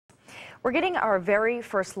We're getting our very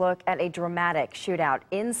first look at a dramatic shootout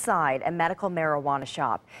inside a medical marijuana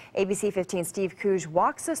shop. ABC 15's Steve Couge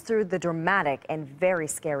walks us through the dramatic and very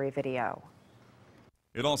scary video.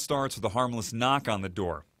 It all starts with a harmless knock on the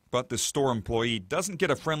door. But the store employee doesn't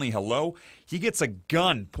get a friendly hello. He gets a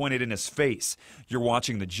gun pointed in his face. You're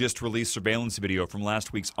watching the just-released surveillance video from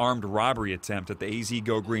last week's armed robbery attempt at the AZ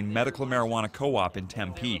Go Green medical marijuana co-op in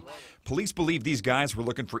Tempe. Police believe these guys were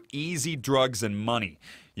looking for easy drugs and money.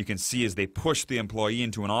 You can see as they push the employee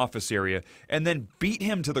into an office area and then beat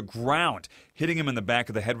him to the ground, hitting him in the back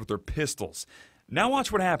of the head with their pistols. Now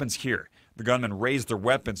watch what happens here. The gunmen raise their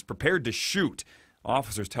weapons, prepared to shoot.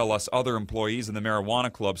 Officers tell us other employees in the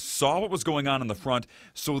marijuana club saw what was going on in the front,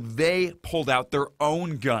 so they pulled out their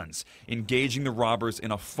own guns, engaging the robbers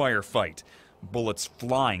in a firefight. Bullets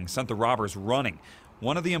flying sent the robbers running.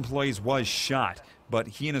 One of the employees was shot, but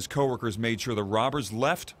he and his coworkers made sure the robbers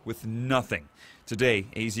left with nothing. Today,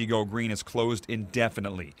 AZ Go Green is closed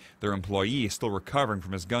indefinitely. Their employee is still recovering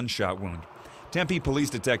from his gunshot wound. Tempe police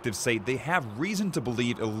detectives say they have reason to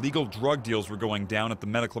believe illegal drug deals were going down at the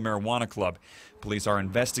medical marijuana club. Police are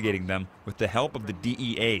investigating them with the help of the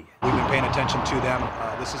DEA. We've been paying attention to them.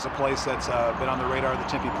 This is a place that's been on the radar of the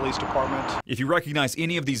Tempe Police Department. If you recognize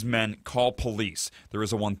any of these men, call police. There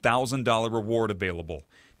is a $1,000 reward available.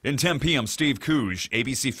 In Tempe, I'm Steve Couge,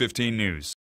 ABC 15 News.